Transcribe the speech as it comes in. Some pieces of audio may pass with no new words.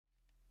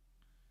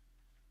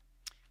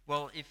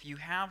Well, if you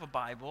have a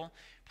Bible,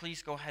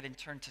 please go ahead and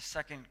turn to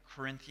 2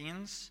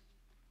 Corinthians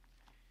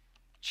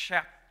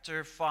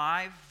chapter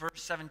 5,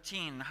 verse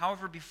 17.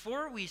 However,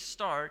 before we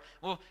start,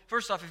 well,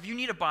 first off, if you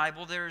need a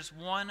Bible, there's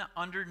one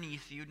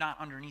underneath you, not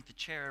underneath the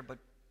chair, but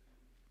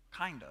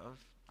kind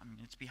of. I mean,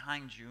 it's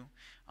behind you,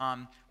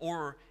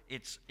 or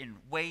it's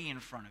way in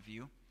front of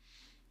you.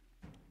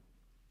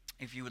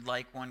 If you would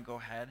like one, go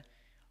ahead.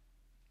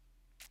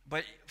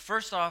 But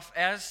first off,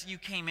 as you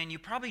came in, you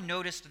probably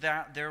noticed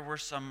that there were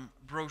some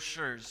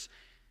brochures.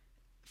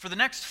 For the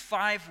next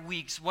 5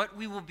 weeks, what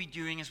we will be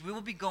doing is we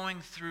will be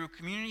going through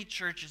Community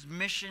Church's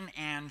mission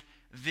and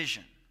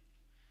vision.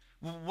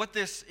 What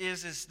this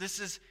is this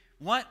is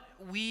what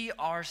we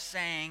are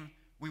saying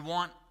we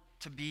want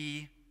to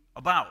be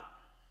about.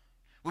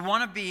 We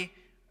want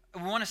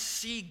to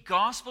see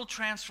gospel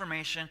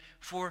transformation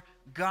for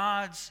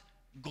God's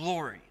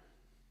glory.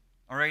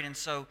 All right, and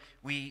so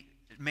we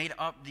made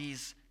up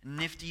these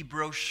nifty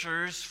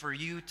brochures for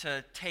you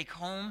to take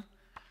home.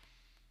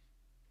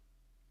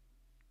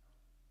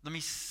 Let me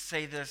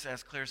say this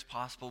as clear as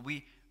possible.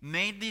 We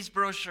made these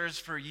brochures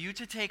for you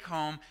to take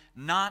home,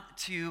 not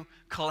to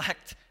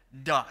collect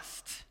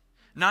dust,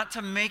 not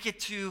to make it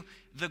to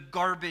the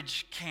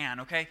garbage can,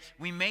 okay?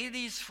 We made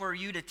these for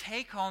you to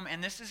take home,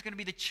 and this is going to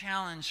be the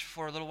challenge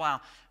for a little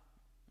while.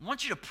 I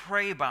want you to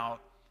pray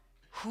about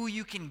who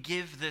you can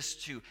give this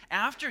to.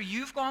 After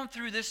you've gone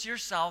through this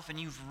yourself and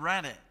you've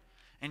read it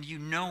and you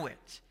know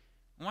it,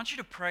 I want you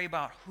to pray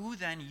about who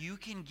then you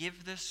can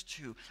give this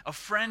to. A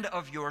friend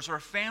of yours or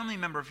a family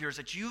member of yours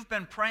that you've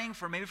been praying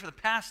for maybe for the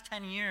past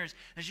 10 years,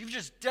 that you've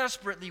just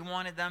desperately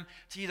wanted them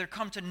to either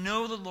come to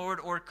know the Lord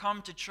or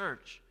come to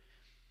church.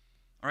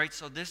 All right,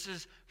 so this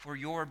is for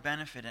your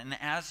benefit. And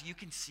as you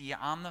can see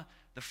on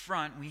the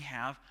front, we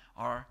have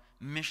our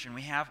mission.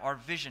 We have our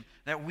vision,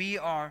 that we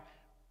are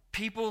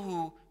people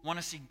who want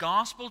to see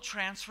gospel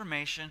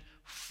transformation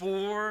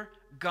for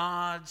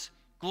God's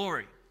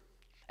glory.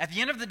 At the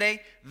end of the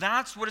day,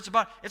 that's what it's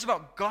about. It's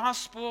about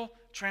gospel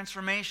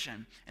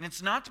transformation. And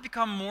it's not to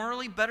become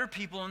morally better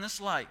people in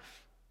this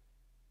life.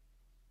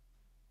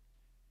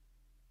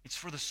 It's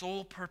for the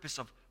sole purpose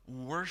of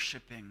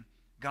worshiping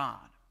God.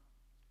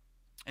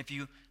 If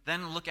you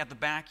then look at the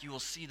back, you will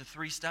see the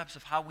 3 steps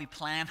of how we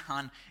plan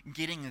on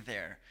getting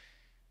there.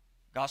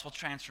 Gospel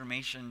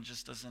transformation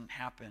just doesn't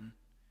happen.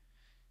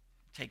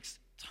 It takes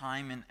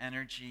time and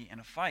energy and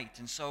a fight.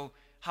 And so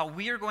how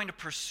we are going to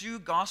pursue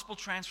gospel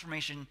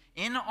transformation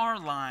in our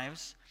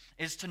lives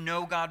is to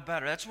know God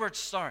better. That's where it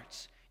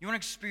starts. You want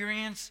to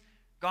experience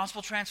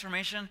gospel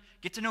transformation?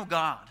 Get to know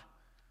God.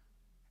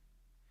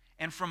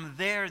 And from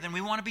there, then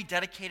we want to be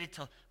dedicated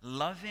to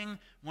loving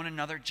one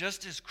another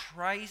just as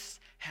Christ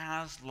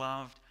has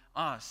loved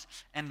us.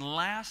 And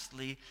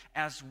lastly,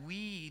 as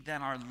we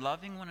then are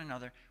loving one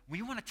another,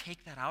 we want to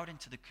take that out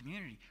into the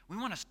community. We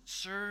want to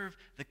serve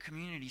the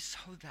community so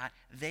that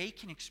they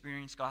can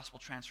experience gospel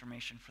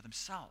transformation for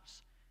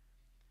themselves.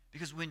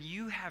 Because when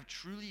you have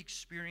truly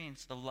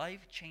experienced the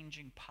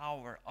life-changing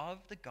power of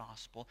the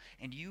gospel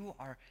and you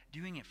are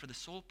doing it for the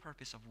sole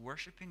purpose of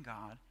worshiping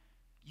God,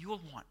 you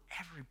will want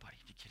everybody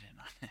to get in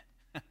on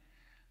it.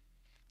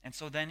 And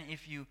so then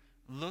if you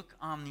look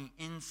on the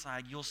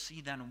inside, you'll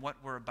see then what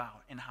we're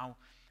about and how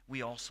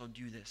we also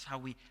do this, how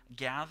we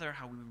gather,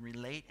 how we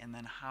relate, and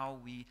then how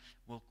we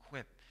will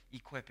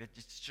equip it.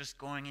 It's just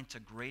going into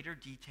greater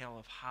detail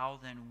of how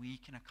then we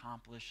can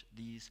accomplish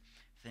these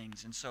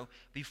things. And so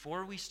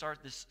before we start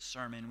this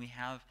sermon, we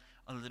have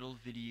a little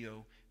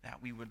video that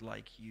we would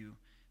like you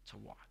to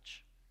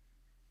watch.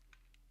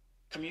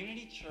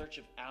 Community Church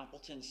of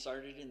Appleton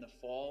started in the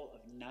fall of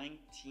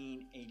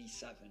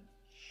 1987.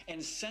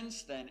 And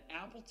since then,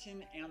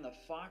 Appleton and the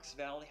Fox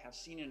Valley have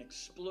seen an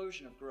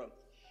explosion of growth.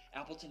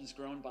 Appleton has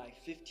grown by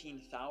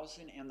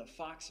 15,000, and the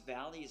Fox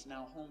Valley is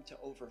now home to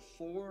over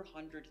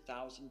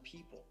 400,000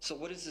 people. So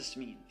what does this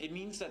mean? It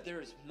means that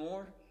there is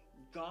more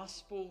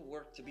gospel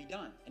work to be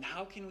done. And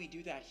how can we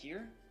do that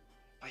here?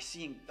 By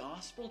seeing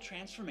gospel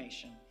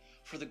transformation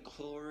for the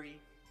glory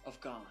of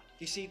God.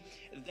 You see,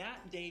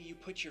 that day you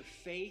put your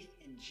faith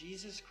in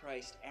Jesus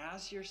Christ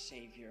as your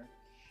Savior,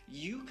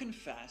 you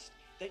confessed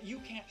that you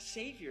can't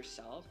save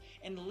yourself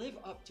and live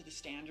up to the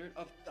standard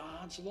of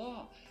God's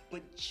law.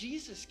 But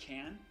Jesus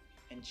can,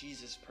 and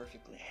Jesus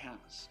perfectly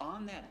has.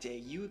 On that day,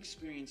 you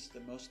experienced the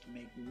most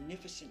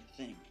magnificent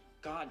thing.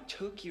 God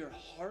took your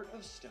heart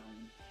of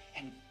stone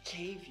and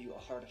gave you a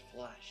heart of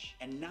flesh.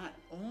 And not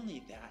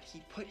only that,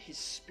 he put his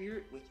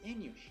spirit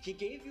within you. He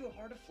gave you a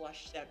heart of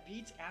flesh that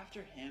beats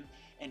after him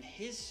and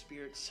his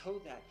spirit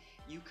so that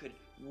you could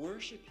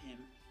worship him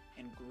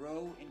and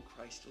grow in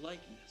Christ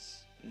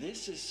likeness.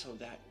 This is so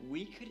that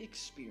we could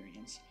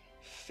experience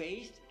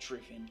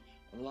faith-driven,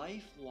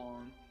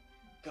 lifelong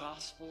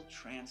gospel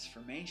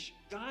transformation.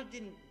 God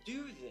didn't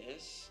do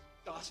this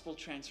gospel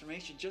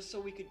transformation just so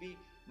we could be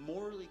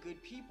morally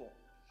good people.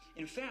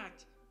 In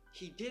fact,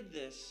 he did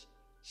this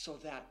so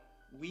that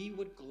we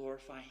would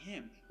glorify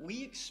him.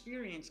 We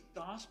experience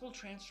gospel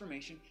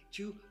transformation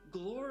to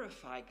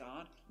glorify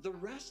God the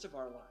rest of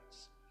our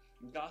lives.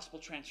 Gospel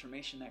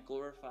transformation that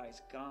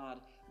glorifies God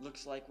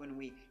looks like when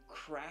we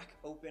crack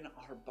open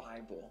our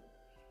Bible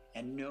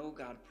and know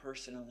God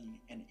personally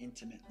and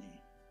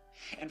intimately.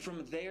 And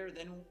from there,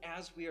 then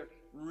as we are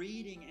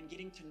reading and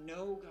getting to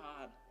know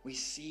God, we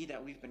see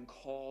that we've been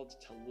called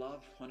to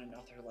love one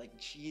another like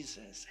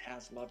Jesus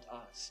has loved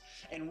us.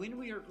 And when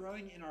we are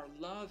growing in our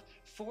love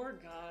for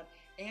God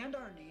and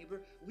our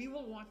neighbor, we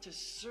will want to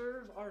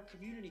serve our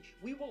community.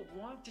 We will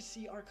want to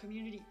see our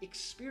community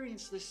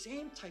experience the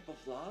same type of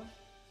love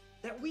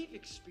that we've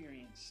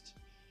experienced.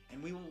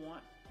 And we will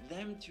want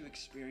them to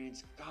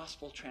experience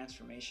gospel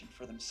transformation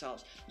for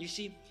themselves. You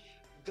see,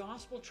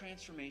 gospel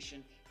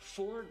transformation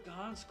for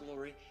God's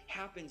glory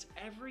happens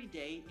every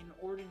day in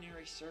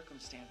ordinary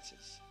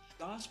circumstances.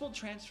 Gospel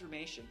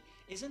transformation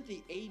isn't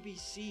the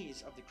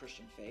ABCs of the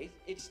Christian faith.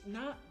 It's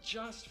not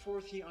just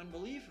for the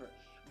unbeliever.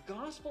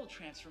 Gospel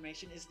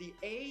transformation is the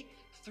A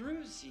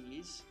through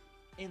Z's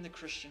in the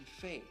Christian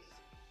faith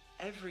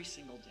every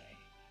single day,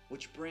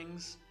 which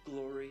brings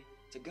glory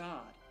to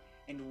God.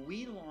 And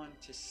we long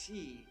to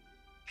see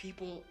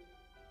people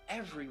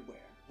everywhere.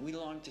 We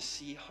long to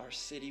see our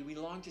city. We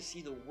long to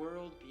see the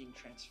world being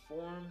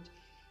transformed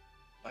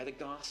by the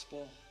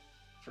gospel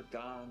for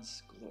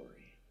God's glory.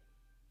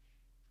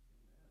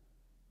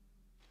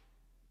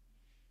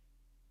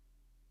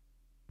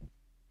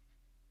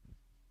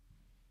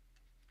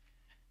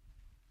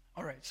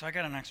 All right, so I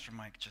got an extra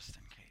mic just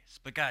in case.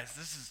 But guys,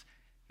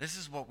 this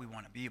is what we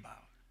want to be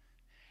about.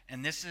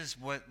 And this is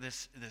what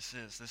this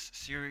is. This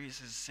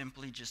series is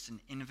simply just an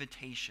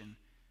invitation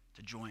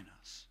to join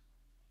us.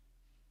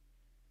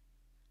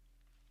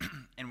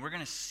 And we're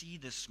going to see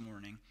this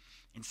morning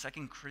in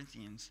 2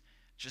 Corinthians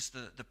just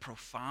the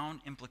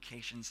profound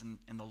implications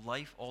and the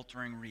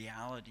life-altering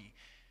reality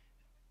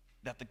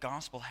that the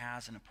gospel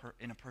has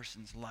in a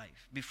person's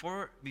life.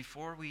 Before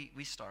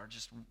we start,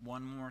 just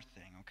one more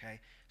thing, okay?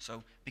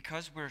 So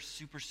because we're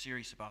super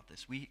serious about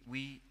this,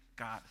 we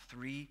got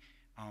 3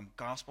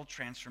 Gospel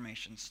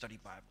Transformation Study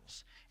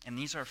Bibles. And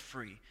these are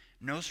free.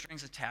 No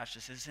strings attached.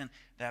 This isn't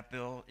that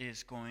Bill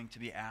is going to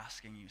be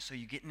asking you. So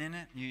you getting in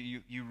it?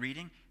 You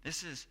reading?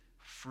 This is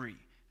free.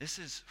 This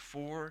is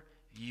for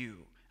you.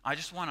 I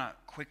just want to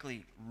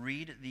quickly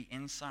read the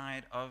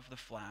inside of the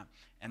flap.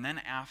 And then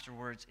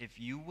afterwards, if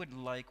you would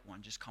like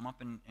one, just come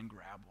up and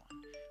grab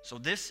one. So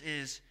this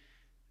is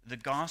the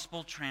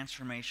Gospel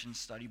Transformation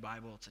Study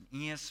Bible. It's an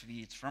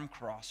ESV. It's from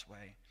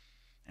Crossway.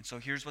 And so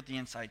here's what the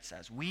inside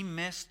says. We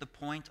miss the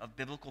point of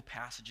biblical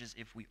passages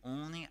if we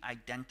only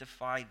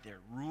identify their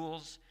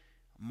rules,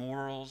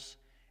 morals,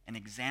 and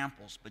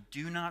examples, but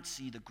do not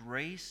see the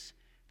grace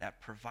that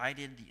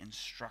provided the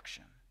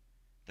instruction,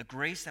 the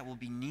grace that will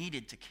be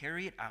needed to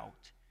carry it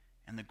out,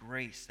 and the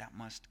grace that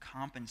must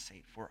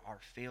compensate for our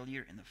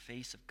failure in the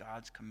face of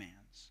God's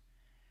commands.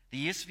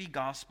 The ESV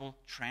Gospel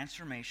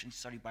Transformation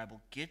Study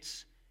Bible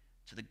gets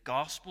to the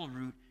gospel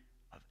root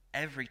of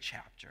every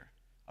chapter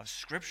of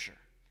Scripture,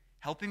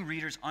 helping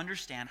readers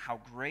understand how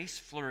grace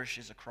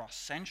flourishes across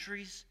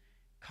centuries,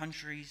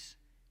 countries,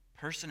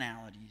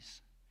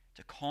 personalities,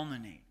 to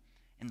culminate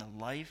in the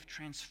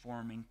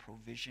life-transforming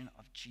provision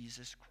of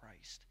Jesus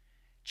Christ,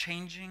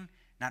 changing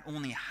not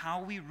only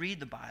how we read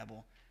the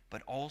Bible,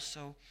 but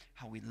also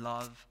how we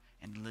love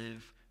and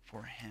live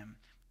for Him.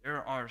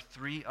 There are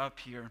 3 up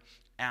here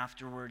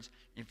afterwards.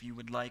 If you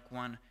would like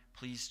one,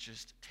 please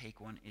just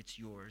take one. It's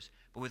yours.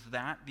 But with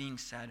that being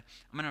said,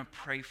 I'm going to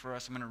pray for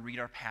us. I'm going to read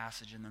our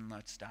passage, and then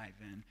let's dive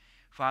in.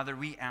 Father,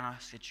 we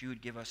ask that you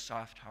would give us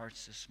soft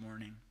hearts this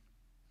morning,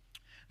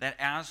 that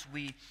as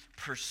we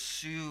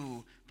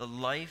pursue the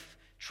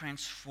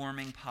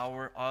life-transforming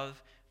power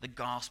of the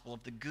gospel,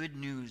 of the good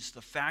news,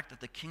 the fact that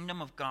the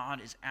kingdom of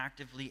God is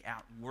actively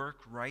at work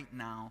right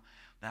now,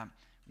 that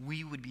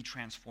we would be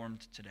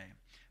transformed today,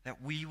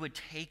 that we would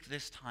take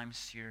this time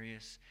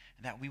serious,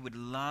 and that we would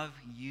love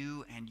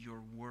you and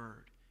your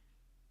word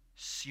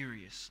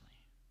seriously.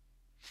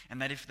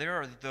 And that if there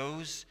are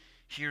those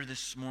here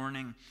this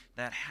morning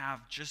that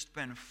have just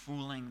been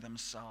fooling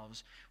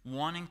themselves,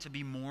 wanting to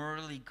be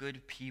morally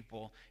good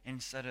people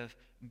instead of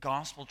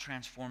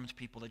gospel-transformed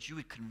people, that you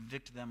would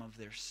convict them of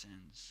their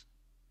sins,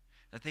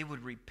 that they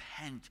would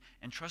repent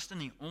and trust in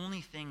the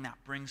only thing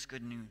that brings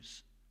good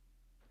news,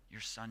 your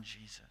Son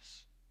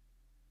Jesus.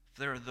 If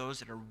there are those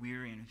that are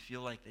weary and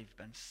feel like they've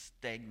been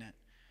stagnant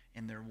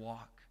in their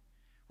walk,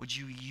 would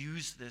you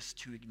use this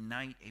to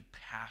ignite a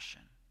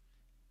passion?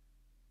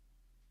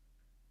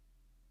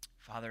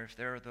 Father, if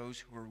there are those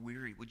who are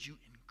weary, would you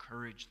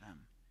encourage them?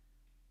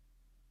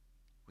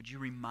 Would you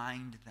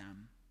remind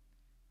them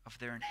of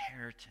their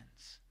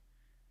inheritance,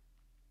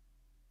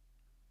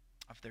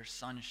 of their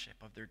sonship,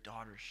 of their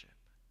daughtership?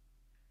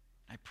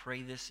 I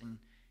pray this in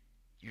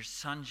your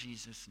Son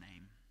Jesus'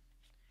 name.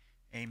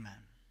 Amen.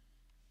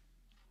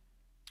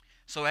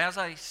 So as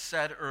I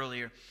said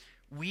earlier,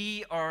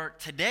 we are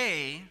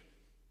today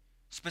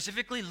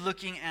specifically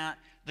looking at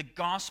the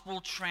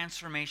gospel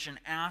transformation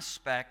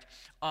aspect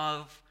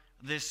of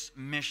this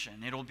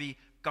mission. It'll be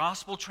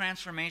gospel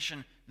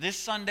transformation this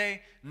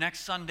Sunday,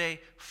 next Sunday,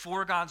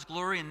 for God's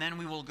glory, and then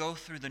we will go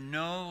through the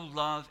know,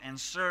 love, and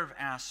serve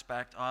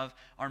aspect of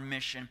our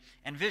mission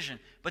and vision.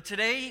 But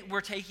today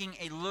we're taking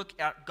a look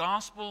at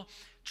gospel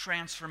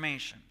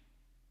transformation,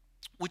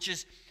 which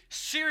is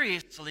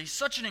seriously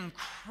such an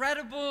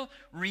incredible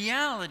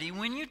reality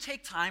when you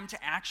take time to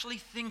actually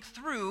think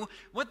through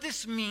what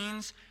this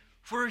means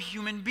for a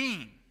human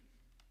being.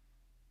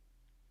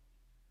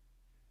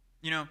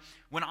 You know,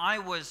 when I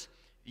was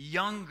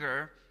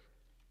younger,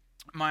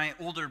 my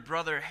older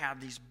brother had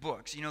these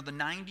books. You know, the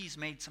 90s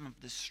made some of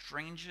the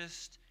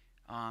strangest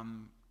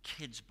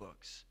kids'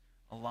 books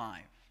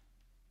alive.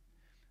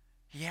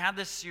 He had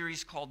this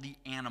series called The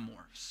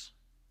Animorphs.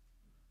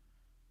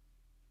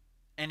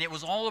 And it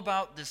was all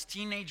about this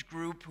teenage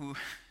group who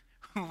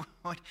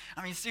I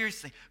mean,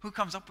 seriously, who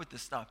comes up with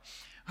this stuff?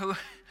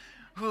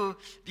 Who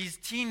these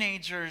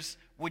teenagers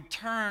would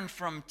turn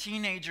from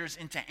teenagers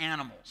into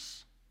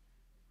animals.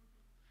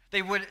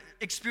 They would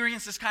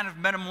experience this kind of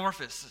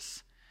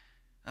metamorphosis.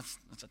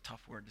 That's a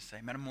tough word to say,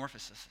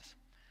 metamorphosis.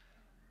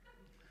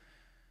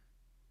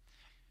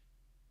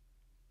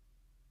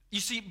 You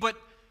see, but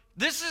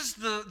this is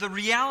the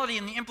reality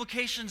and the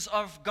implications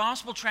of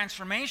gospel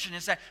transformation,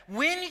 is that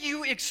when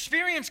you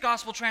experience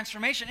gospel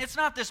transformation, it's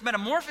not this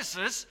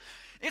metamorphosis,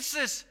 it's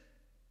this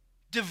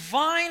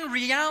divine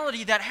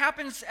reality that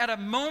happens at a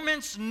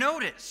moment's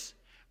notice.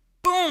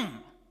 Boom!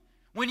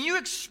 When you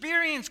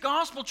experience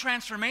gospel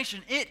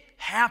transformation, it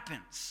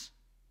happens.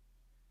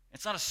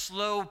 It's not a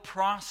slow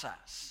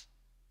process.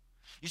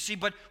 You see,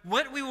 but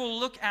what we will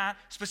look at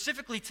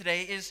specifically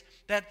today is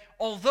that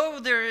although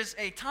there is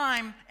a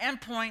time and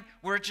point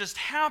where it just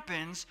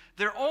happens,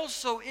 there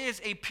also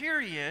is a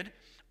period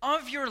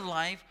of your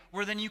life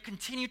where then you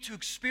continue to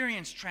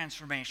experience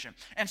transformation.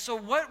 And so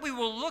what we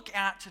will look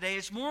at today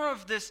is more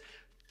of this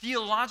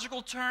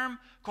theological term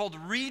called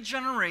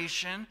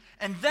regeneration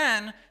and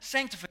then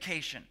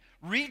sanctification.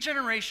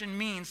 Regeneration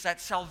means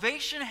that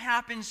salvation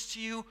happens to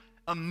you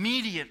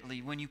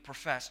immediately when you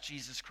profess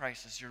Jesus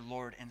Christ as your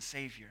Lord and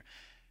Savior.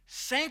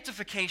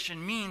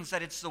 Sanctification means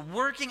that it's the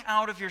working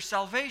out of your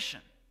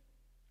salvation.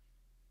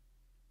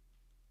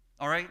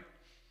 All right?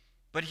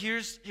 But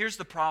here's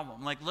the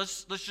problem. Like,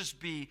 let's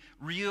just be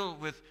real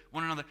with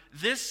one another.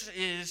 This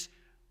is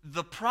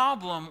the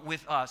problem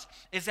with us,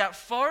 is that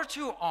far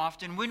too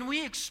often when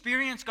we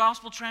experience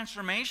gospel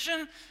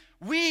transformation,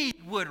 we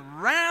would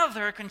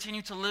rather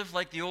continue to live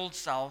like the old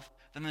self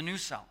than the new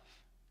self.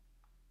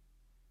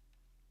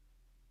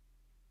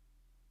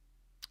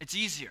 It's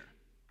easier.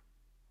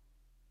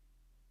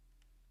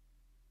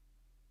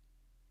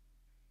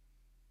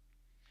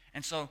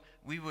 And so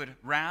we would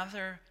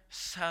rather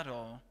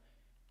settle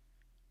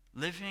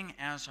living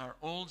as our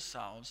old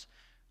selves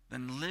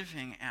than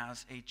living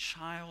as a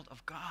child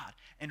of God.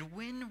 And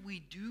when we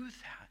do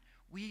that,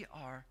 we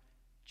are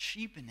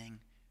cheapening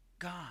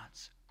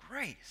God's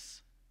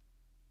grace.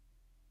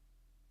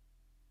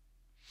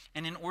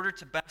 And in order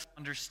to best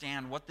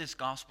understand what this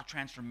gospel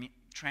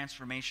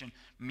transformation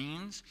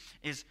means,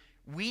 is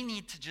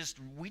we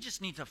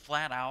just need to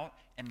flat out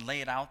and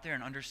lay it out there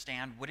and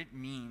understand what it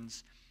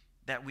means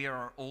that we are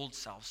our old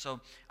self. So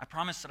I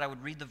promised that I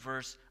would read the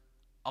verse.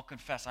 I'll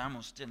confess, I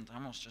almost didn't. I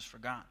almost just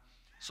forgot.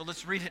 So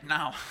let's read it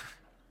now.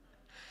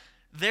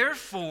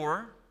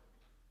 Therefore,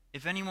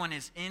 if anyone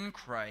is in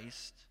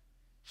Christ,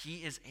 he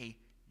is a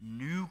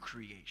new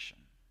creation.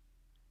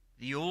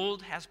 The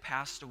old has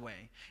passed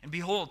away, and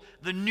behold,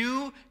 the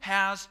new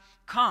has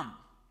come.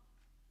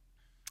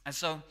 And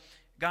so,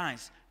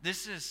 guys,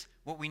 this is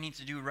what we need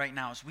to do right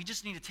now, is we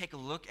just need to take a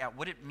look at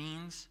what it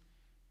means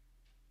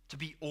to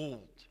be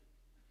old.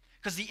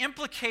 Because the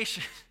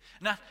implication,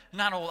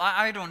 not old,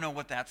 I don't know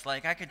what that's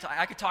like. I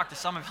could talk to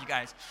some of you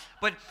guys.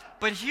 But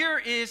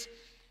here's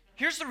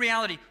the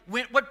reality.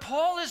 What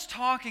Paul is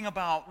talking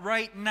about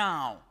right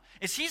now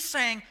is he's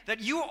saying that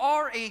you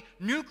are a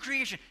new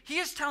creation. He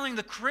is telling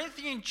the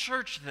Corinthian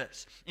church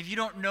this. If you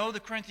don't know the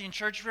Corinthian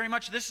church very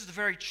much, this is the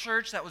very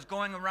church that was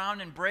going around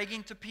and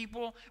bragging to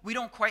people. We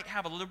don't quite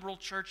have a liberal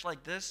church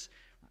like this.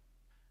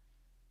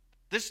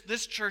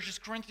 This church, this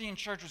Corinthian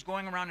church, was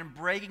going around and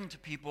bragging to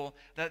people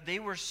that they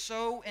were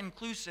so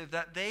inclusive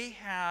that they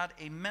had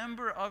a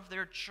member of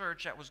their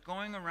church that was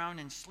going around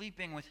and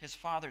sleeping with his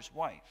father's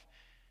wife.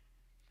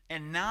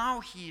 And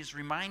now he is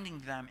reminding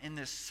them in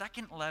this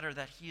second letter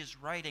that he is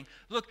writing,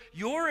 look,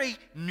 you're a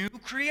new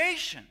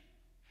creation.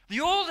 The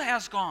old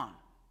has gone.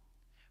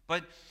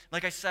 But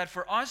like I said,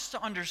 for us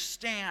to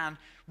understand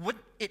what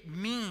it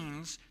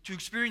means to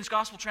experience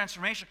gospel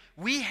transformation,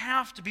 we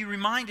have to be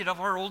reminded of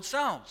our old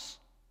selves.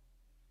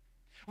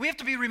 We have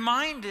to be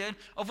reminded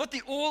of what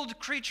the old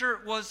creature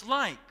was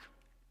like.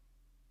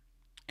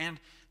 And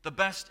the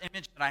best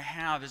image that I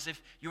have is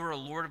if you're a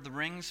Lord of the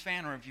Rings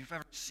fan, or if you've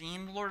ever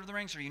seen Lord of the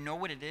Rings, or you know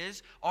what it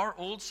is, our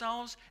old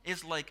selves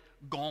is like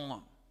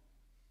Gollum.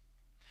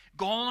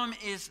 Gollum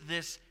is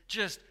this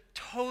just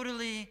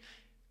totally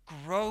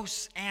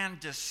gross and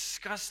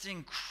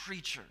disgusting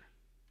creature.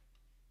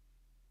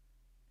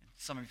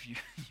 Some of you,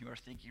 you are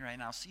thinking right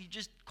now, see, you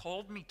just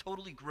called me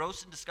totally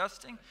gross and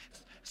disgusting?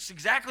 It's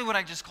exactly what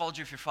I just called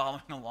you if you're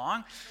following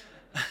along.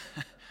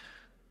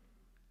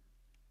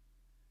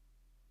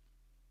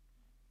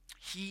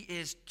 He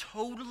is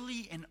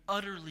totally and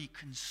utterly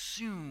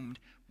consumed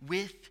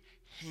with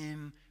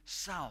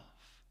himself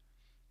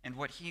and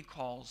what he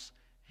calls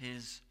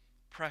his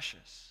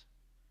precious.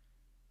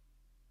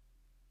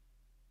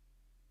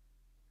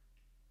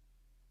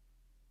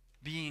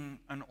 Being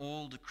an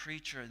old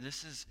creature,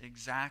 this is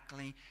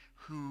exactly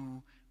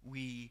who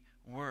we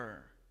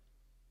were.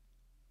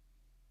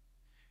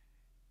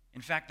 In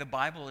fact, the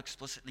Bible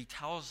explicitly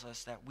tells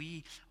us that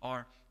we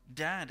are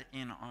dead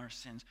in our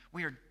sins.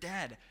 We are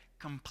dead,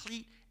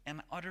 complete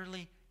and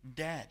utterly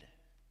dead.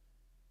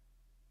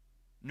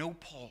 No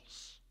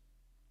pulse.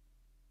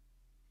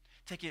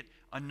 Take it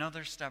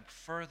another step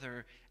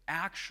further.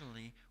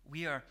 Actually,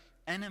 we are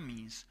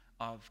enemies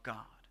of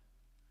God.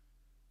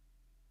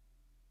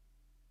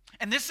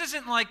 And this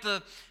isn't like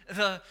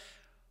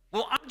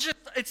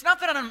it's not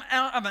that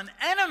I'm an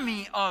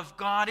enemy of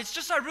God. It's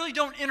just I really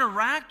don't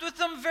interact with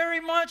them very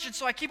much. And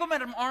so I keep them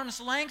at an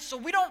arm's length. So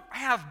we don't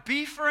have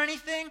beef or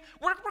anything.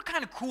 We're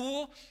kind of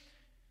cool.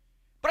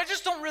 But I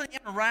just don't really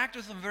interact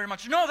with them very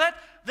much. No,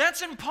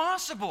 that's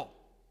impossible.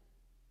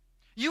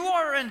 You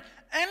are an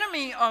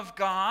enemy of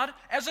God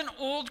as an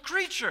old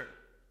creature,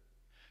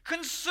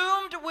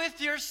 consumed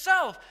with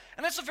yourself.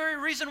 And that's the very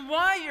reason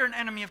why you're an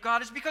enemy of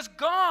God, is because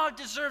God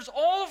deserves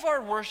all of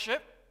our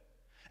worship.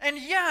 And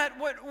yet,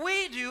 what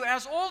we do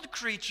as old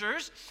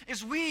creatures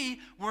is we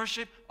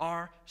worship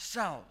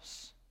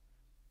ourselves.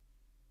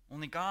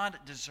 Only God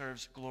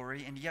deserves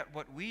glory, and yet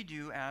what we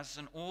do as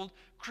an old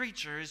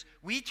creature is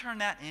we turn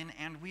that in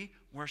and we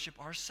worship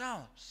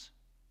ourselves.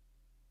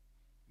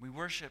 We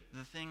worship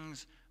the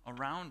things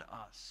around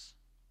us.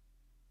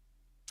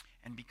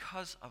 And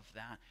because of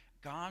that,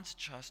 God's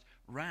just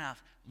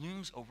wrath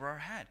looms over our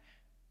head.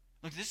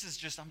 Look, this is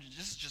just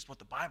what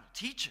the Bible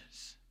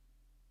teaches.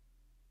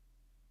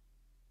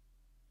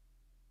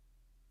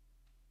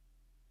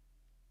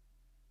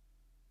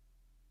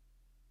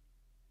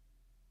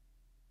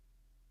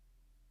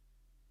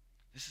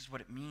 This is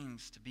what it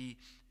means to be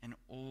an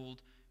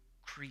old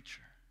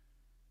creature.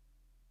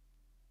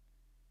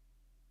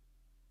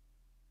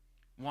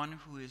 One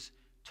who is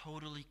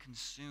totally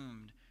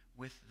consumed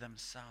with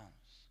themselves.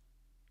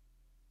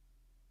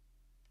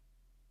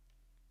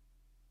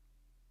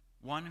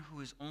 One who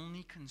is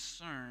only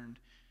concerned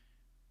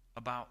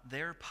about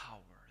their power,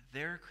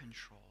 their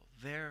control,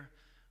 their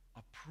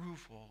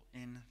approval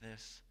in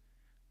this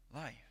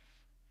life.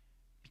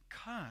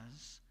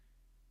 Because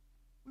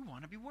we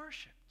want to be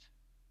worshipped.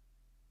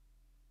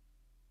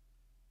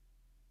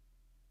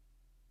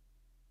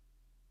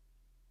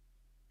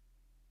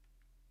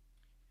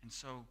 And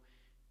so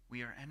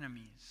we are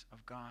enemies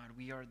of God.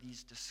 We are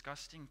these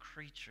disgusting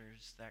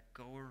creatures that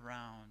go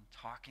around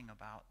talking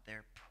about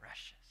their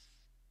precious.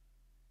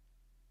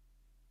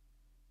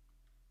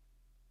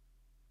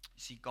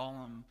 You see,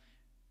 Gollum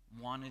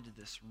wanted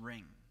this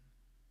ring.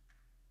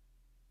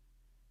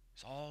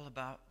 It's all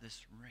about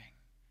this ring.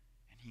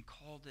 And he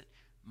called it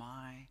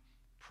my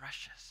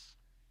precious.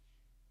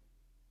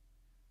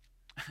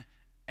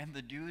 And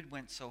the dude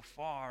went so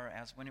far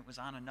as when it was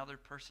on another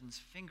person's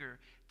finger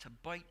to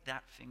bite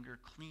that finger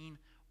clean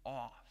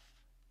off.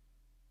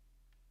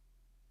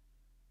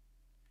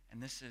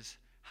 And this is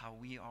how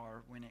we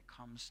are when it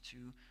comes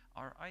to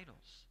our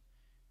idols.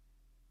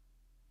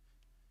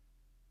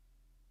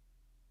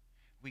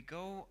 We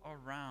go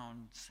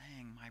around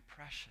saying, my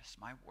precious,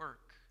 my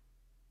work.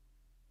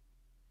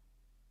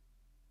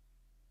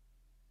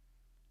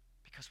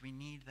 Because we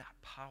need that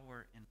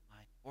power in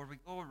life. Or we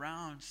go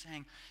around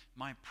saying,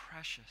 my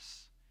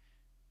precious,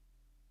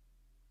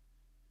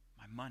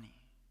 my money.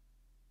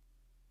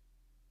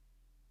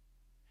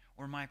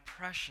 Or my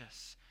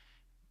precious,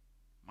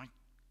 my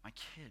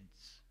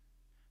kids,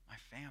 my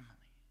family.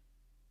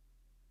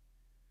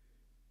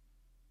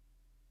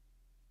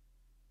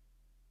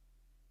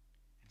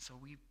 And so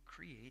we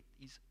create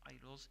these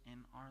idols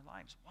in our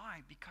lives.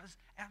 Why? Because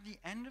at the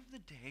end of the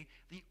day,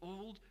 the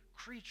old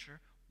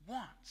creature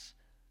wants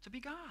to be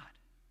God.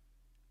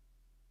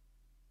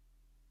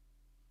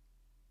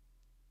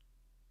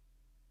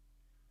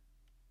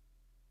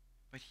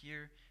 But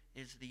here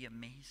is the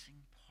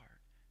amazing part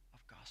of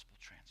gospel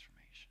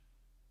transformation.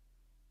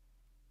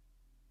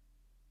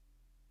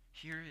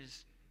 Here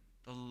is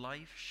the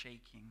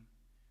life-shaking,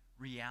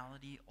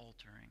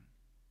 reality-altering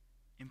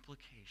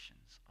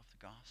implications of the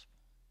gospel.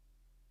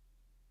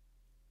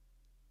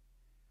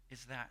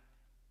 Is that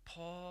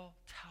Paul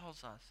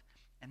tells us,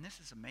 and this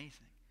is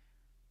amazing,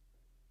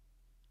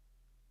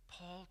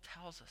 Paul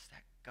tells us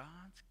that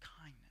God's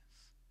kindness,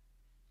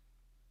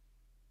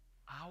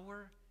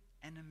 our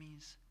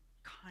enemies'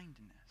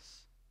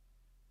 kindness,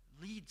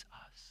 leads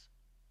us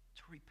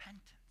to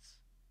repentance.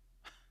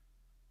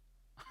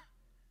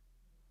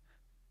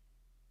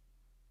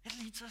 It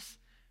leads us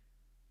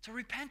to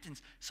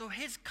repentance. So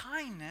his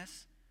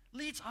kindness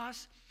leads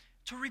us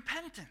to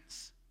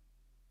repentance.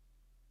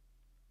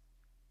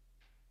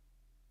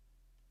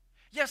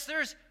 Yes,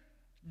 there's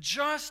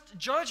just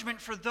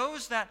judgment for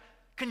those that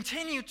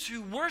continue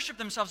to worship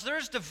themselves.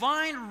 There's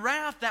divine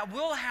wrath that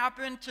will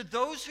happen to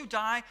those who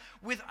die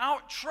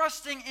without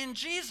trusting in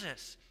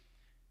Jesus.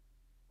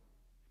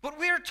 But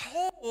we are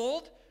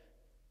told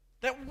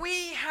that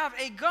we have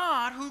a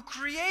God who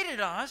created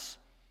us,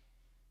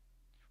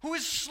 who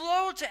is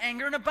slow to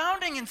anger and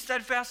abounding in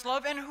steadfast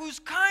love, and whose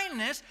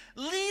kindness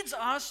leads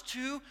us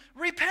to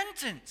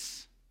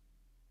repentance.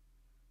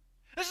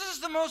 This is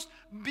the most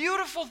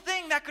beautiful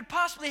thing that could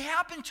possibly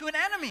happen to an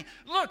enemy.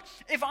 Look,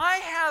 if I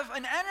have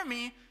an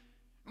enemy,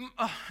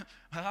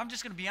 I'm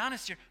just going to be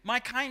honest here, my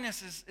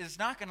kindness is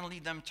not going to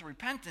lead them to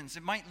repentance.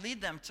 It might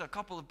lead them to a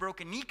couple of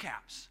broken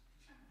kneecaps.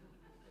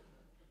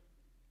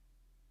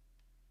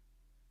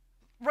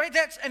 Right?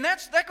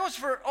 That goes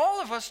for all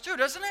of us too,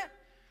 doesn't it?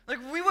 Like,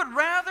 we would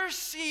rather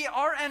see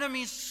our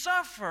enemies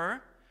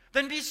suffer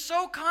than be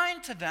so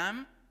kind to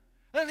them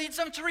that leads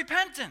them to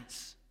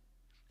repentance.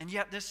 And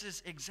yet this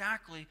is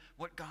exactly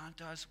what God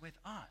does with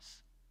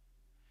us.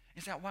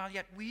 Is that while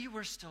yet we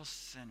were still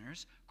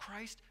sinners,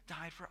 Christ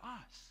died for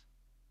us.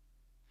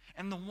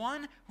 And the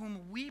one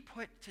whom we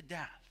put to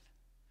death,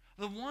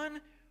 the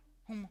one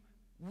whom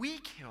we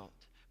killed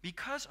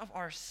because of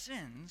our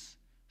sins,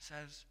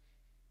 says,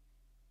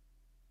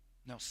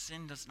 no,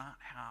 sin does not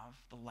have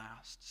the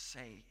last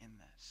say in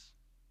this.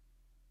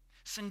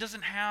 Sin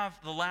doesn't have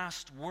the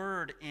last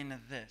word in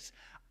this.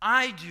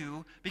 I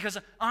do, because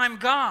I'm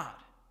God.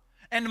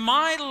 And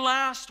my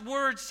last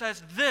word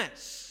says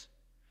this: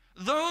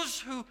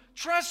 those who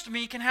trust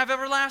me can have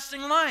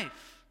everlasting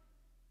life.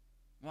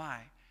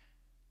 Why?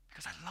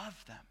 Because I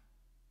love them.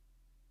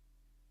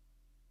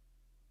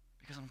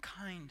 Because I'm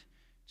kind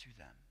to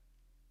them.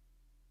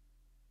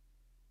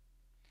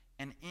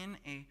 And in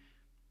a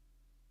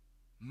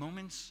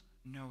moment's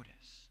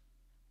notice,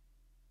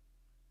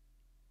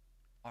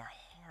 our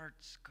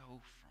hearts go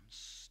from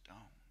stone.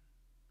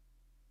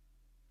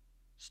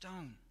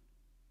 Stone.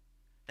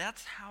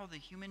 That's how the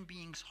human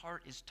being's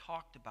heart is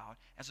talked about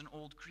as an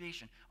old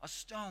creation. A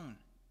stone.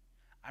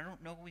 I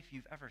don't know if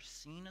you've ever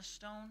seen a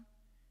stone,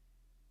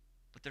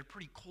 but they're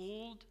pretty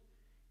cold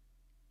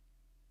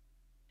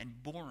and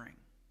boring.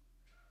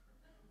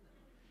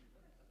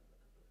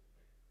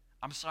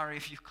 I'm sorry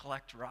if you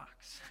collect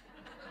rocks.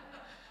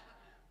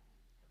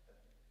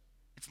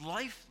 It's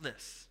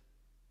lifeless.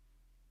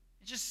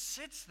 It just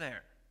sits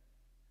there.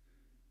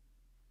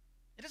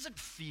 It doesn't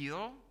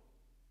feel.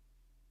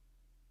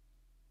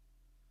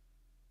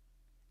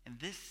 And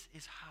this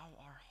is how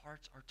our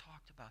hearts are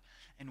talked about.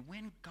 And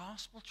when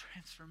gospel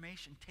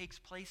transformation takes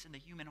place in the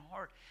human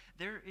heart,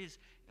 there is,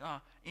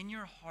 in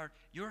your heart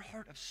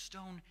of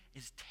stone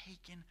is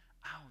taken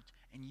out,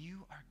 and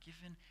you are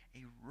given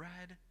a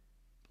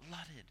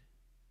red-blooded,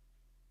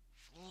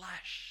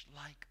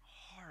 flesh-like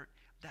heart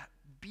that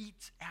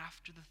beats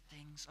after the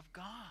things of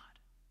God.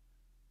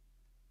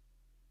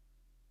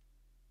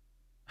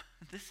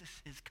 This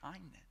is his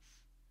kindness.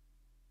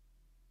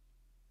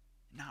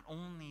 Not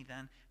only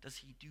then does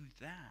he do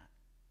that,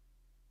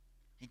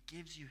 he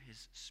gives you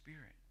his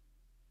Spirit.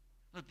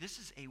 Look, this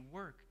is a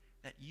work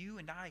that you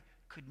and I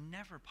could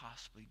never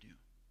possibly do.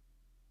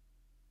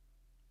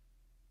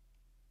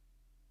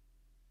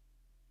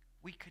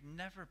 We could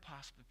never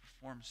possibly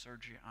perform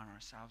surgery on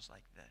ourselves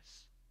like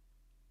this.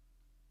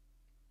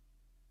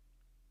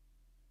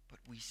 But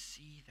we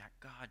see that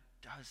God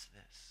does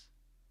this.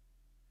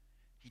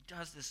 He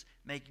does this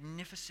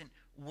magnificent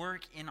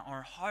work in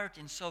our heart.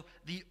 And so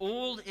the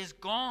old is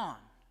gone.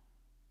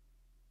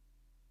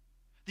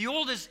 The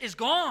old is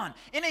gone.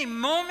 In a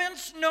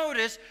moment's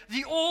notice,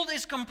 the old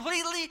is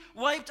completely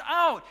wiped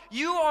out.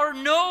 You are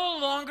no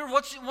longer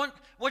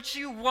what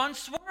you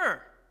once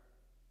were.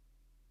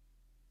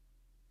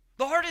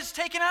 The heart is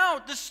taken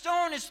out. The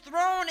stone is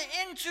thrown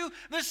into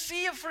the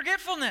sea of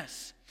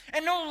forgetfulness.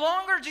 And no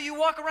longer do you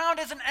walk around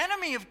as an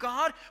enemy of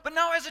God, but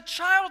now as a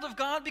child of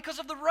God because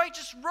of the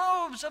righteous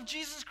robes of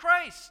Jesus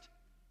Christ.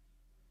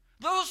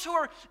 Those who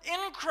are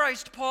in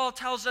Christ, Paul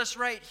tells us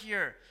right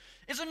here,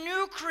 is a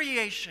new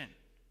creation.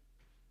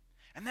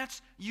 And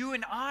that's you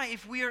and I.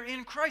 If we are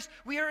in Christ,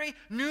 we are a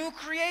new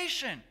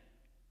creation.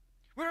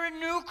 We're a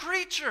new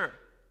creature.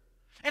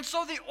 And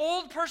so the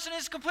old person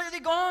is completely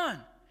gone.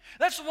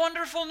 That's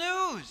wonderful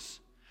news.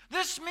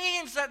 This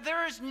means that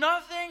there is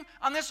nothing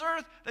on this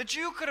earth that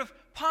you could have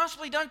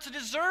possibly done to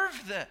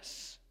deserve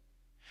this.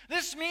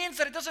 This means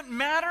that it doesn't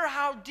matter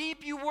how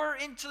deep you were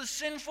into the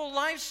sinful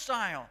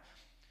lifestyle.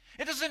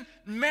 It doesn't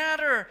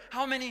matter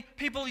how many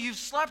people you've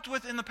slept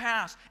with in the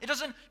past. It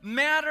doesn't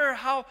matter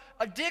how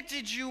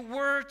addicted you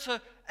were to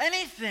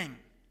anything.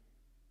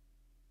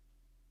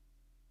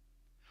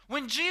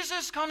 When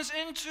Jesus comes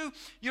into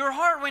your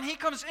heart, when he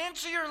comes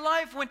into your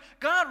life, when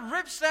God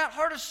rips that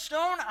heart of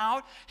stone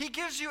out, he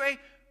gives you a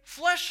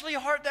fleshly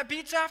heart that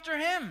beats after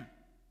him.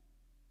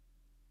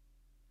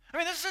 I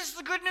mean, this is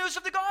the good news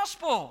of the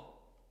gospel.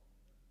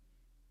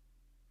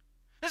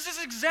 This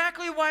is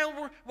exactly why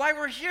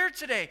we're here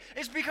today.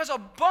 It's because a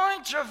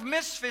bunch of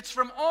misfits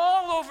from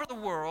all over the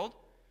world,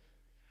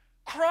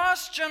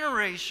 cross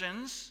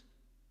generations,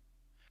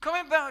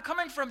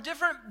 coming from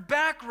different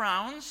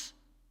backgrounds,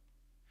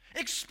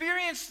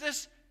 experience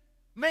this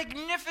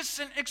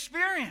magnificent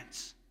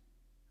experience.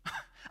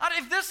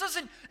 If this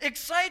doesn't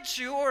excite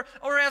you,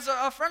 or as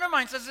a friend of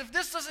mine says, if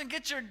this doesn't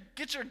get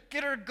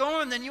her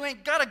going, then you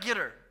ain't got to get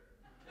her.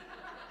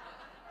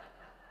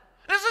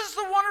 This is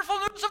the wonderful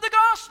news of the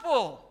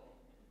gospel.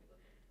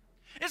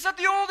 It's that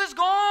the old is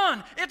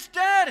gone. It's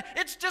dead.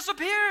 It's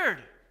disappeared.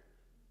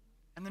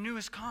 And the new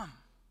has come.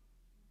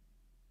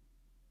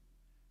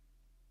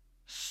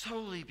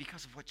 Solely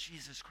because of what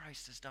Jesus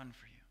Christ has done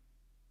for you.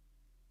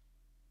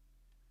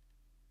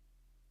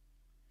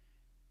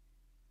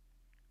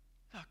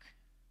 Look,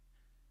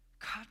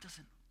 God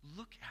doesn't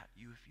look at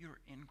you if you're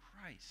in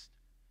Christ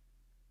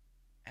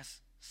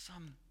as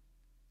some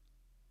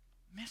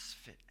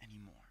misfit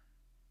anymore,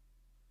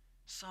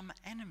 some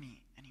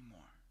enemy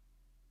anymore.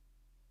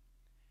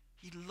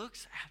 He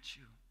looks at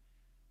you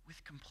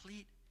with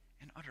complete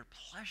and utter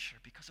pleasure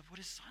because of what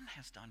his Son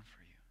has done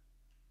for you.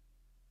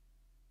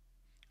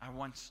 I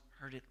once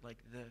heard it like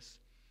this: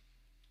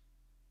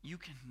 you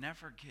can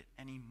never get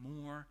any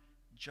more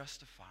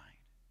justified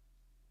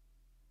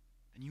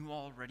than you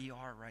already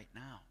are right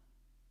now.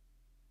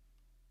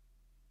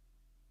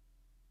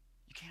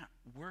 You can't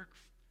work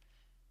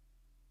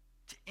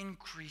to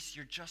increase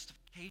your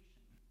justification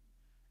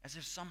as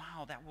if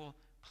somehow that will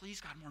please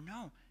God more.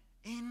 No,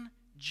 in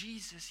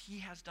Jesus, he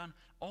has done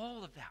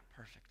all of that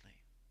perfectly.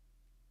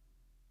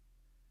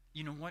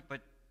 You know what?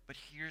 But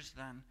here's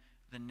then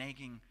the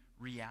nagging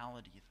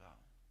reality, though,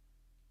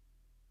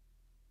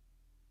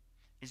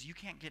 is you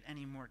can't get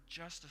any more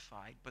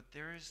justified, but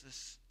there is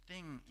this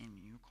thing in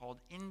you called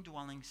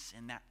indwelling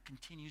sin that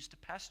continues to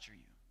pester you.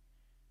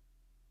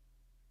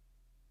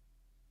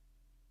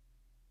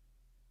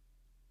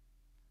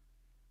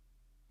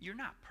 You're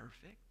not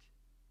perfect.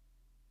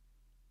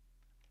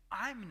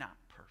 I'm not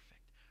perfect.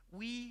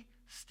 We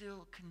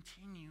still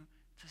continue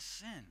to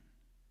sin.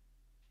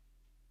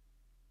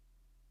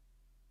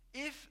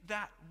 If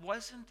that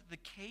wasn't the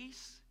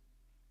case,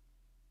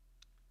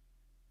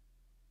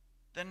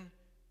 then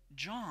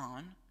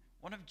John,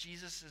 one of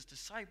Jesus'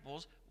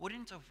 disciples,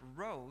 wouldn't have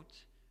wrote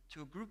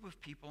to a group of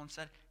people and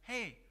said,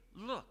 hey,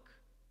 look,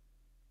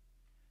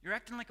 you're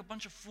acting like a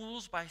bunch of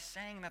fools by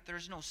saying that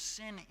there's no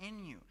sin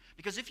in you.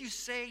 Because if you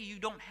say you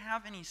don't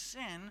have any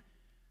sin,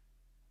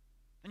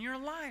 then you're a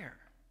liar.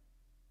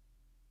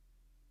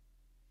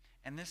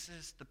 And this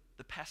is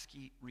the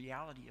pesky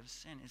reality of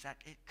sin, is that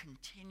it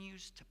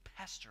continues to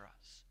pester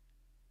us.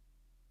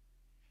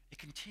 It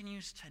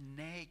continues to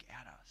nag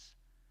at us.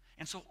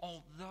 And so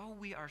although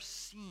we are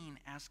seen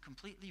as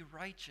completely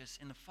righteous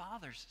in the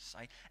Father's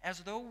sight,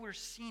 as though we're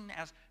seen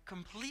as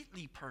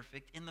completely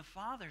perfect in the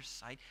Father's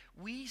sight,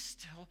 we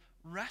still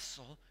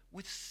wrestle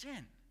with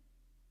sin.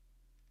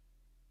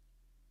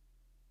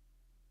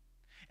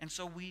 And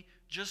so we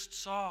just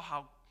saw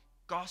how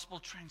gospel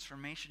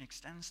transformation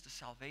extends to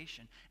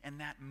salvation. And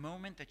that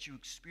moment that you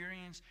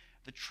experience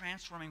the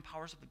transforming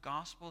powers of the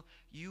gospel,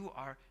 you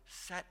are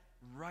set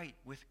right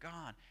with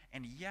God.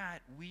 And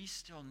yet, we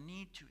still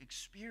need to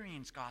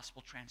experience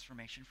gospel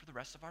transformation for the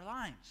rest of our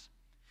lives.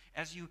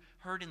 As you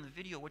heard in the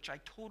video, which I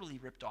totally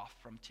ripped off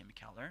from Tim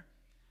Keller,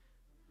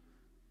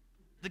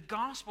 the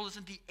gospel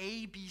isn't the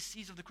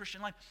ABCs of the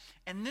Christian life.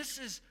 And this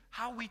is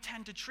how we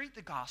tend to treat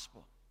the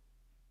gospel.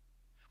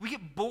 We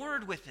get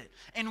bored with it.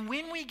 And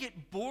when we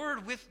get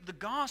bored with the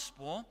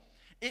gospel,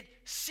 it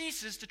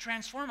ceases to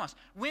transform us.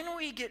 When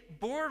we get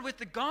bored with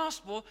the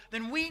gospel,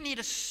 then we need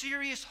a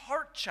serious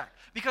heart check.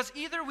 Because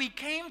either we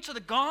came to the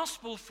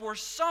gospel for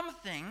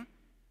something,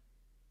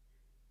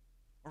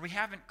 or we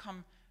haven't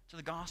come to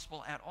the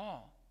gospel at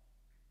all.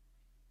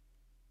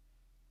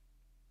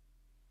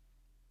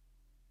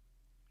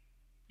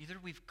 Either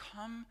we've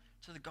come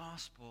to the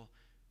gospel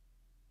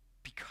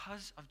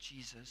because of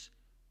Jesus,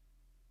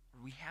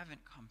 or we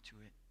haven't come to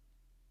it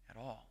at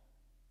all.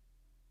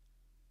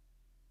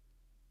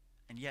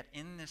 And yet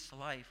in this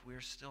life,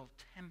 we're still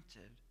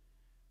tempted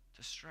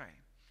to stray.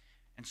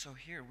 And so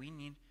here we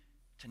need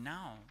to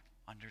now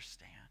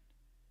understand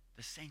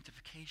the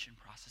sanctification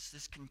process,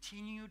 this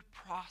continued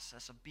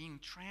process of being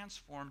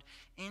transformed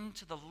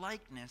into the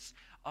likeness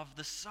of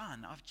the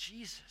Son, of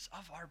Jesus,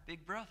 of our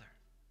big brother.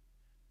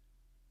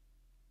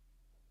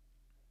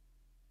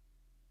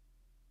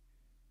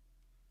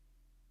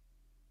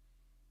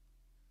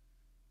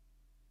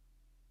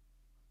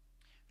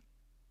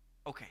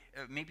 Okay,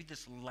 maybe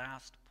this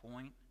last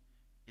point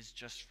is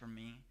just for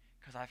me,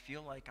 because I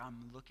feel like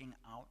I'm looking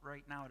out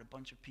right now at a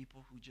bunch of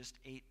people who just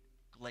ate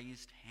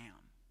glazed ham.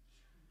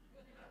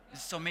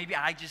 So maybe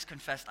I just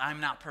confessed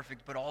I'm not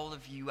perfect, but all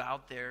of you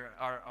out there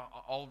are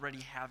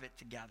already have it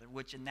together,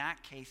 which in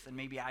that case, then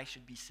maybe I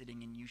should be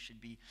sitting and you should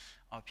be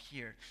up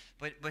here.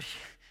 But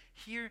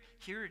here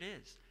it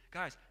is.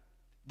 Guys,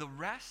 the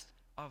rest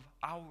of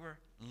our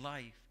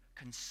life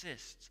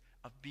consists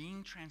of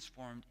being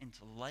transformed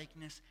into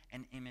likeness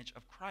and image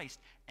of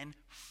Christ. And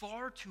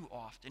far too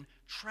often,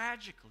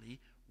 tragically,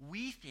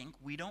 we think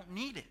we don't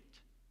need it.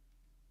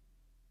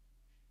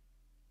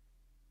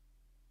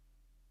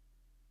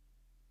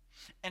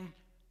 And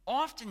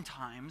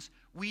oftentimes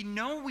we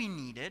know we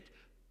need it,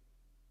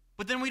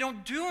 but then we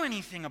don't do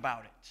anything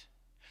about it.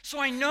 So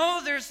I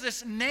know there's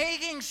this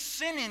nagging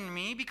sin in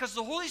me because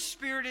the Holy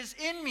Spirit is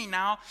in me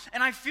now,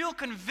 and I feel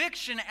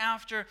conviction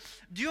after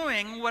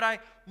doing what I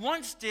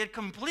once did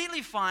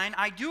completely fine.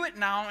 I do it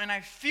now, and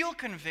I feel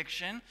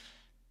conviction,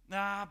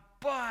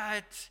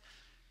 but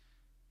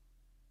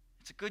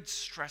it's a good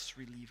stress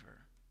reliever.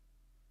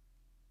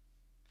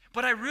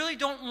 But I really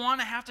don't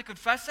want to have to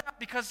confess that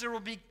because there will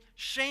be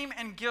shame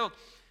and guilt.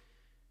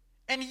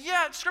 And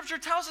yet, Scripture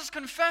tells us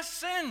confess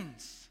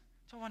sins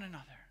to one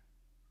another.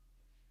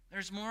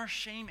 There's more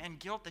shame and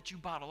guilt that you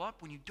bottle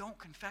up when you don't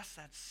confess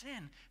that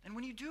sin than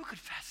when you do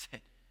confess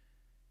it.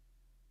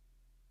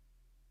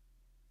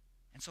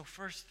 And so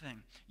first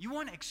thing, you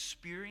want to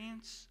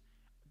experience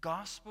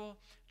gospel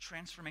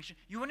transformation.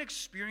 You want to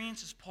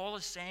experience, as Paul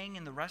is saying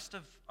in the rest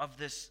of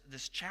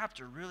this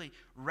chapter, really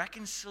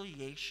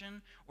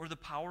reconciliation or the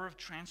power of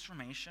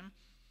transformation.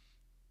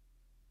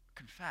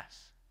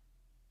 Confess.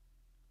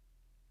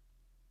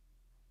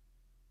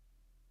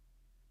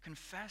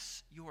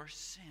 Confess your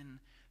sin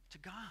to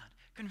God.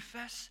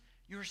 Confess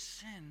your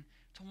sin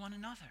to one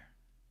another.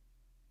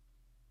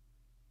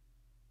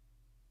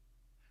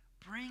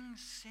 Bring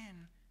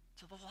sin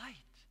to the light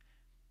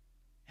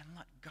and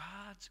let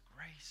God's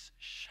grace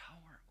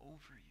shower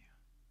over you.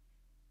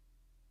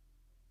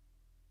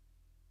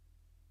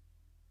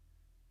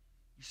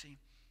 You see,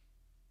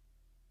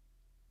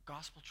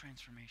 gospel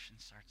transformation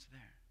starts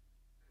there.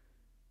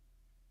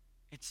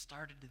 It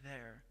started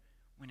there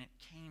when it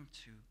came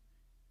to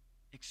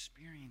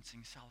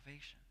experiencing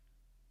salvation.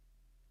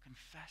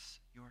 Confess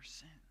your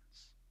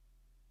sins.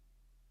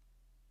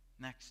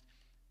 Next,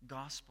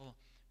 gospel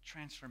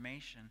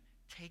transformation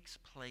takes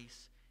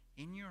place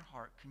in your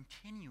heart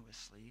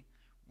continuously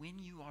when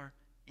you are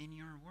in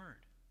your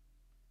word.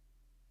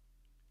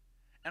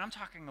 And I'm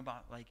talking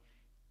about like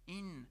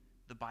in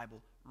the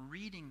Bible,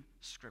 reading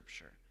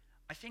Scripture.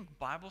 I think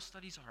Bible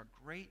studies are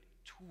a great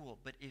tool,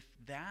 but if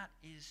that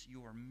is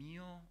your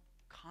meal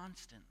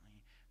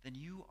constantly, then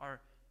you are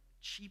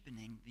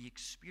cheapening the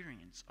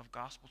experience of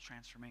gospel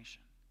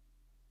transformation.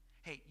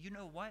 Hey, you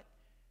know what?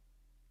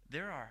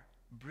 There are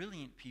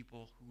brilliant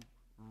people who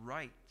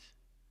write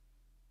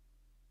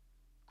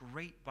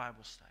great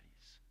Bible studies.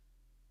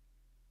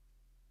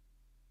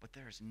 But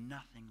there is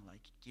nothing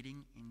like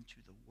getting into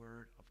the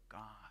Word of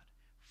God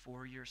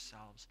for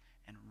yourselves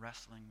and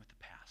wrestling with the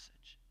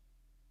passage.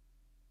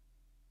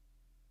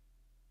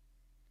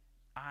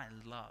 I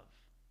love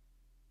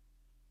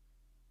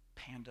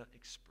Panda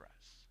Express.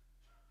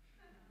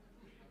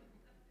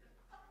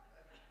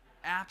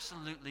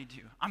 Absolutely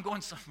do. I'm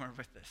going somewhere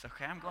with this,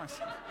 okay? I'm going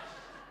somewhere.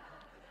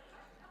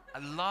 I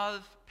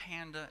love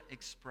Panda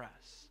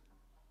Express.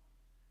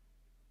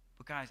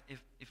 But guys,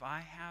 if I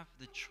have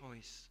the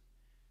choice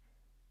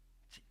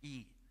to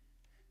eat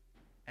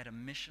at a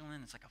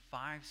Michelin, it's like a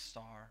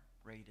 5-star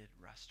rated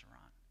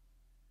restaurant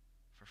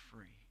for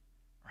free,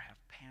 or have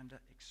Panda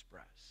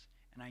Express,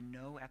 and I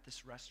know at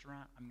this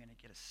restaurant I'm going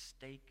to get a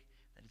steak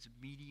that is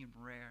medium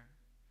rare,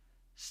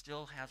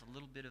 still has a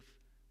little bit of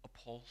a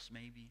pulse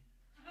maybe,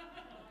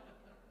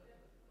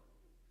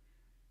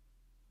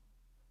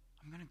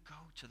 I'm going to go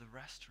to the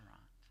restaurant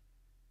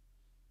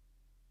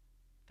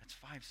that's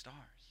 5 stars.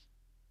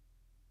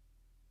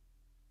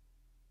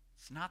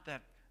 It's not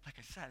that, like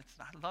I said,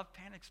 I love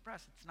Panda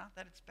Express. It's not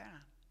that it's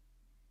bad.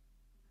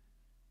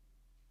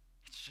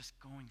 It's just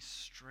going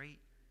straight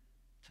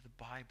to the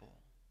Bible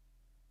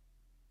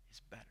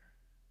is better.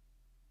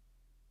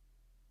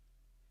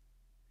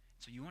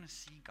 So you want to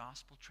see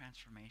gospel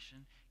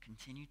transformation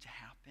continue to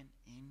happen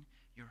in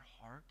your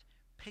heart?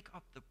 Pick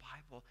up the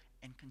Bible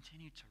and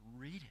continue to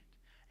read it.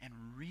 And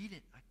read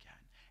it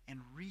again, and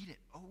read it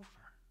over.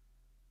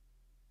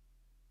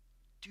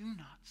 Do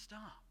not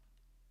stop.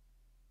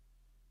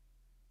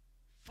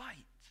 Fight.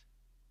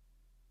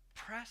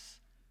 Press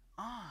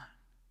on.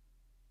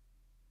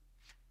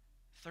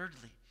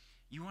 Thirdly,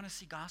 you want to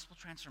see gospel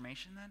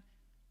transformation then?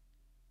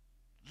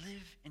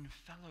 Live in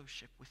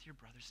fellowship with your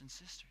brothers and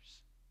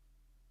sisters.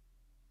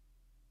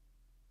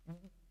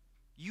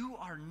 You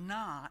are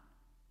not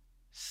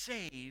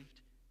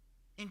saved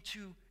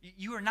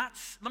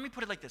let me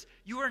put it like this.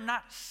 You are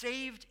not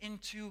saved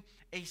into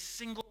a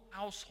single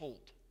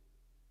household.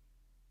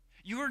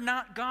 You are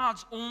not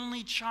God's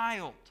only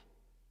child.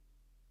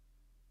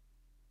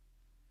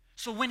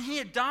 So when He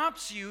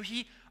adopts you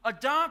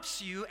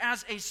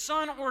as a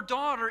son or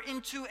daughter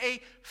into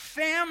a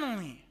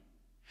family.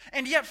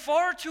 And yet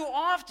far too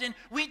often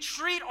we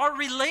treat our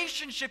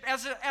relationship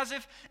as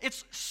if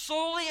it's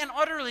solely and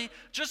utterly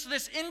just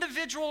this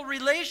individual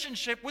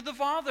relationship with the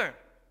Father.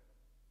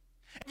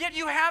 Yet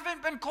you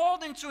haven't been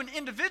called into an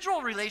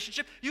individual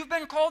relationship. You've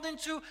been called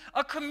into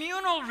a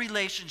communal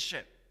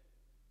relationship.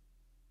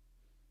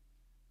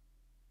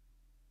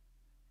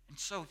 And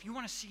so if you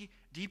want to see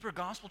deeper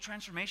gospel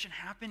transformation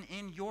happen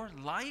in your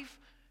life,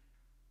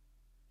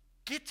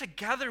 get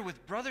together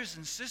with brothers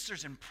and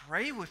sisters and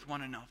pray with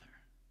one another.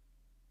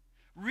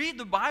 Read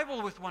the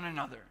Bible with one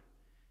another.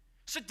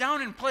 Sit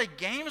down and play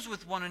games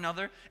with one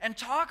another and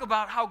talk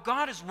about how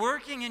God is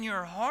working in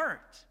your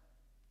heart.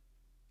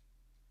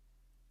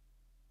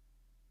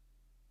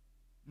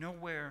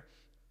 Nowhere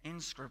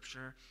in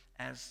Scripture,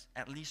 as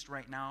at least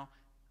right now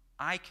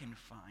I can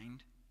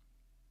find,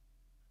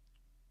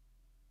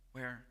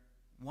 where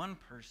one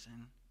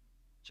person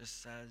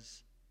just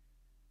says,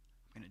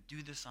 I'm going to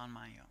do this on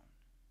my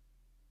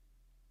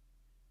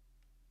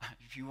own.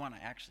 If you want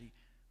to actually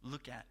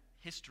look at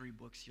history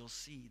books, you'll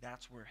see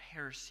that's where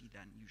heresy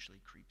then usually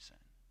creeps in.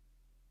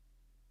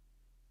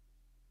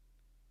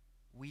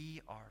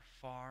 We are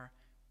far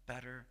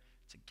better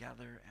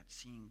together at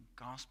seeing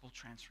gospel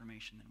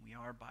transformation than we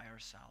are by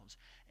ourselves.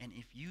 And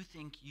if you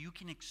think you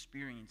can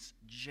experience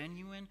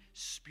genuine,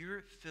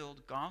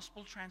 spirit-filled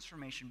gospel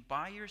transformation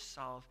by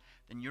yourself,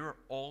 then you're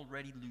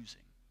already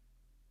losing.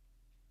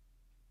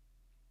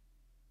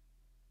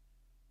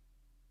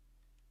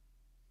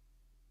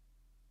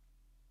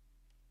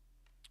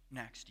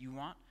 Next, you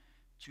want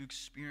to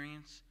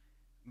experience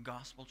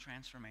gospel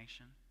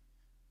transformation?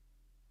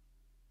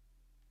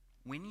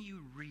 When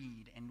you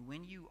read and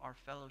when you are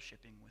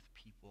fellowshipping with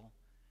people,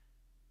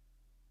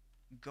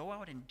 go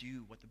out and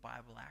do what the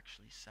Bible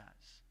actually says.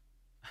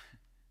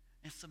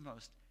 It's the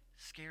most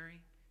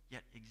scary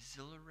yet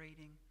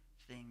exhilarating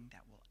thing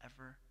that will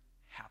ever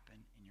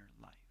happen in your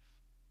life.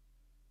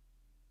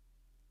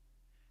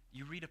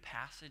 You read a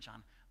passage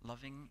on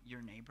loving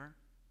your neighbor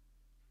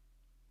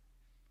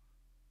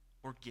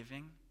or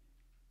giving,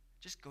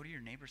 just go to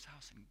your neighbor's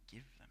house and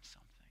give them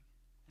something.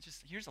 It's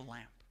just, here's a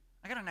lamp.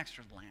 I got an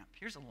extra lamp.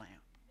 Here's a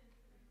lamp.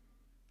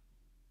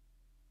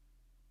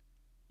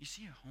 You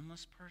see a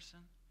homeless person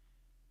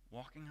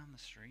walking on the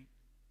street?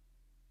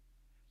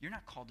 You're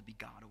not called to be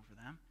God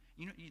over them.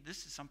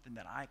 This is something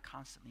that I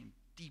constantly am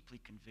deeply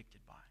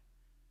convicted by.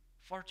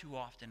 Far too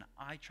often,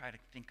 I try to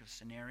think of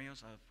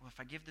scenarios of, well,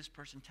 if I give this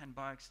person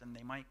 $10, then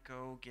they might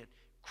go get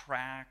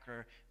crack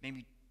or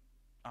maybe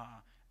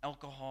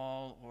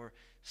alcohol or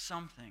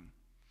something.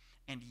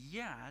 And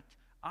yet,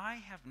 I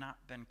have not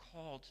been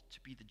called to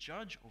be the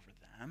judge over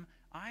them.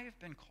 I have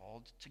been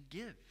called to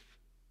give.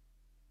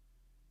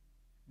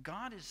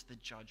 God is the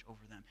judge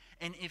over them.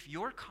 And if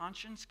your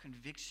conscience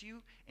convicts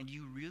you and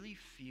you really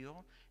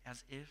feel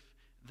as if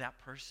that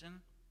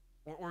person,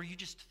 or you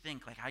just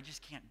think, like, I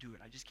just can't do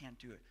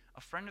it.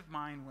 A friend of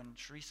mine, when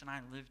Teresa and I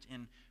lived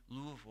in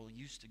Louisville,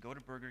 used to go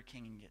to Burger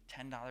King and get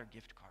 $10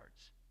 gift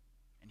cards.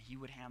 And he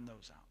would hand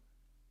those out.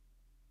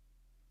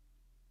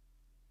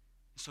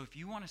 So if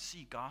you want to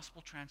see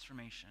gospel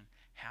transformation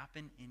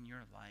happen in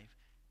your life,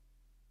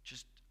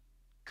 just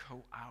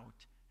go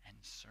out and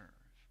serve.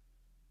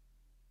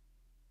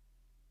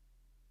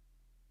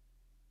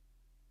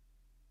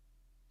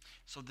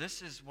 So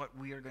this is what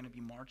we are going to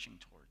be marching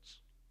towards.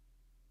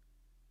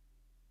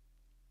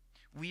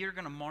 We are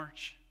going to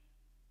march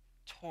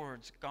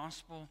towards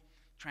gospel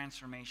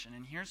transformation.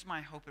 And here's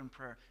my hope and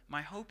prayer.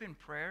 My hope and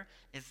prayer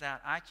is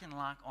that I can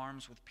lock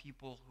arms with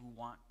people who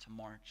want to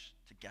march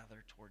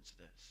together towards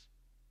this.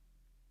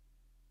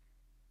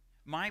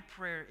 My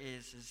prayer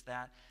is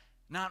that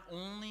not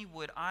only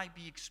would I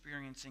be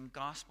experiencing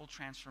gospel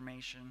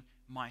transformation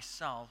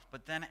myself,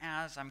 but then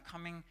as I'm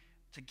coming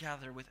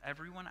together with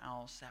everyone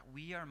else, that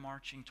we are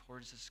marching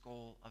towards this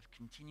goal of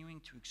continuing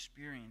to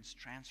experience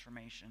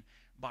transformation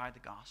by the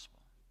gospel.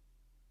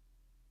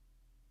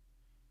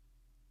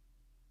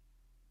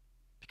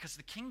 Because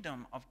the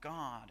kingdom of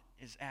God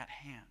is at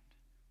hand,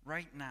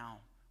 right now,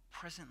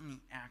 presently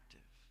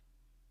active.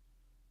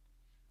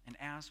 And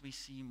as we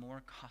see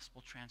more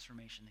gospel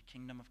transformation, the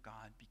kingdom of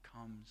God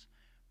becomes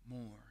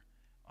more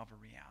of a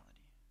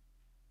reality.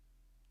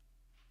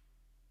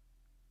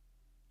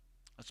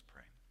 Let's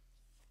pray.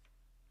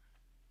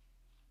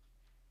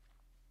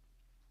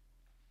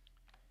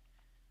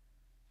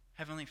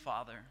 Heavenly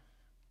Father,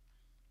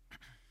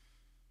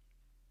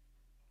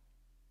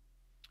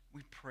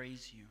 we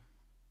praise you.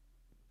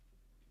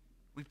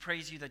 We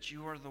praise you that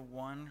you are the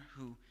one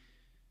who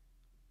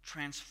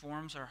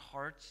transforms our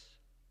hearts.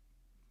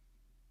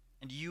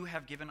 And you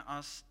have given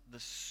us the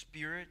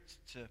Spirit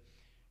to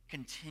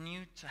continue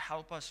to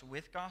help us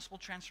with gospel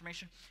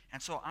transformation.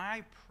 And so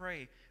I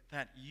pray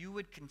that you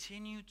would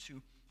continue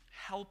to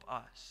help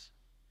us,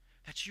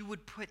 that you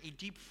would put a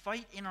deep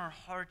fight in our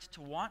hearts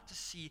to want to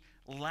see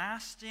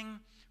lasting,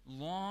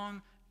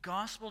 long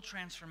gospel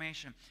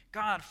transformation.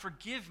 God,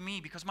 forgive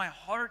me because my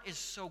heart is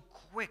so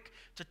quick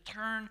to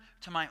turn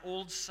to my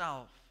old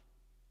self.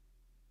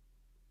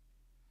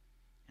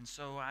 And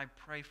so I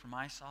pray for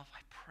myself, I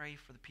pray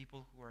for the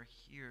people who are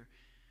here,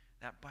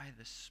 that by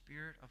the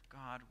Spirit of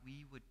God,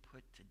 we would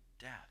put to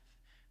death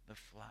the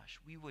flesh.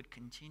 We would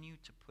continue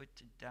to put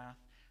to death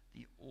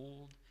the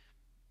old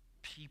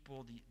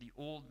people, the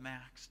old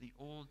Max, the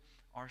old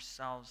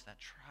ourselves that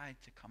tried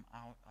to come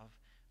out of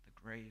the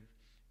grave.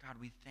 God,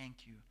 we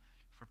thank you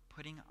for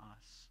putting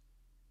us,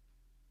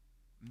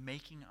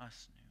 making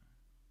us new,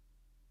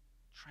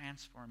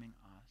 transforming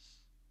us,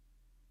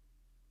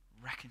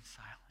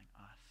 reconciling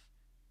us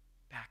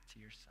back to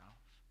yourself.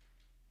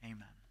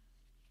 Amen.